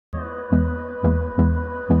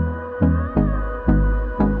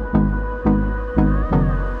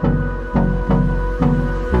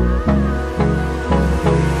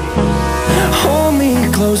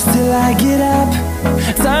close till I get up.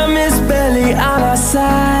 Time is barely on our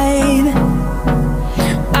side.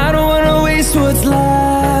 I don't wanna waste what's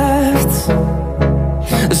left.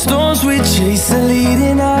 The storms we chase are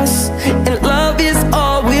leading us, and love is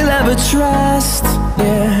all we'll ever trust.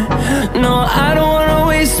 Yeah, no, I don't wanna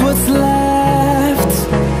waste what's left.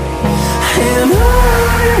 And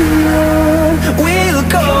on we'll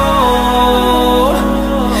go,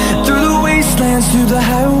 through the wastelands, through the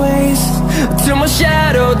highways, till my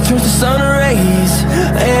shadow turns to sun rays.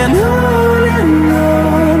 And on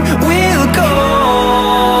we'll go,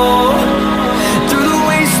 through the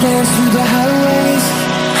wastelands, through the highways,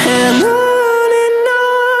 and on.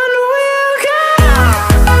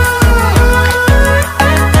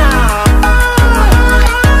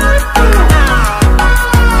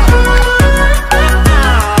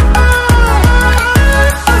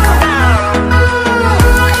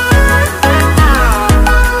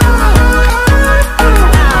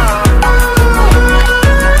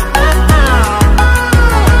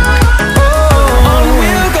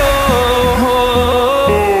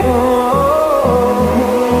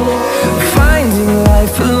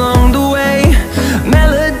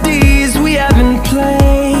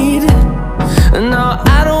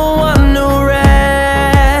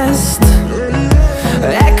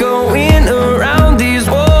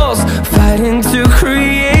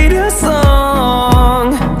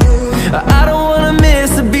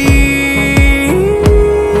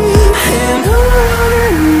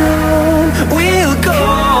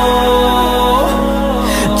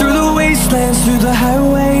 Through the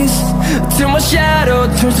highways, till my shadow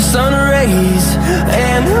turns to sun rays.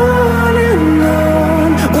 And on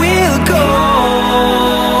we'll go,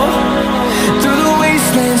 through the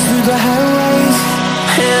wastelands, through the highways,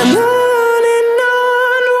 and on.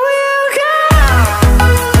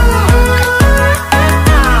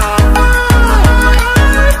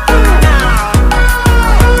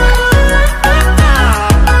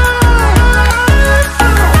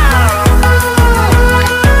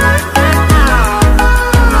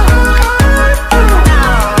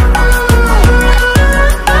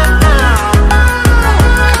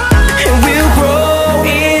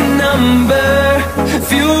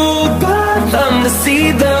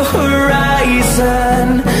 See the horizon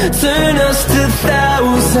turn us to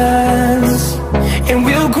thousands, and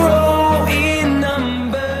we'll grow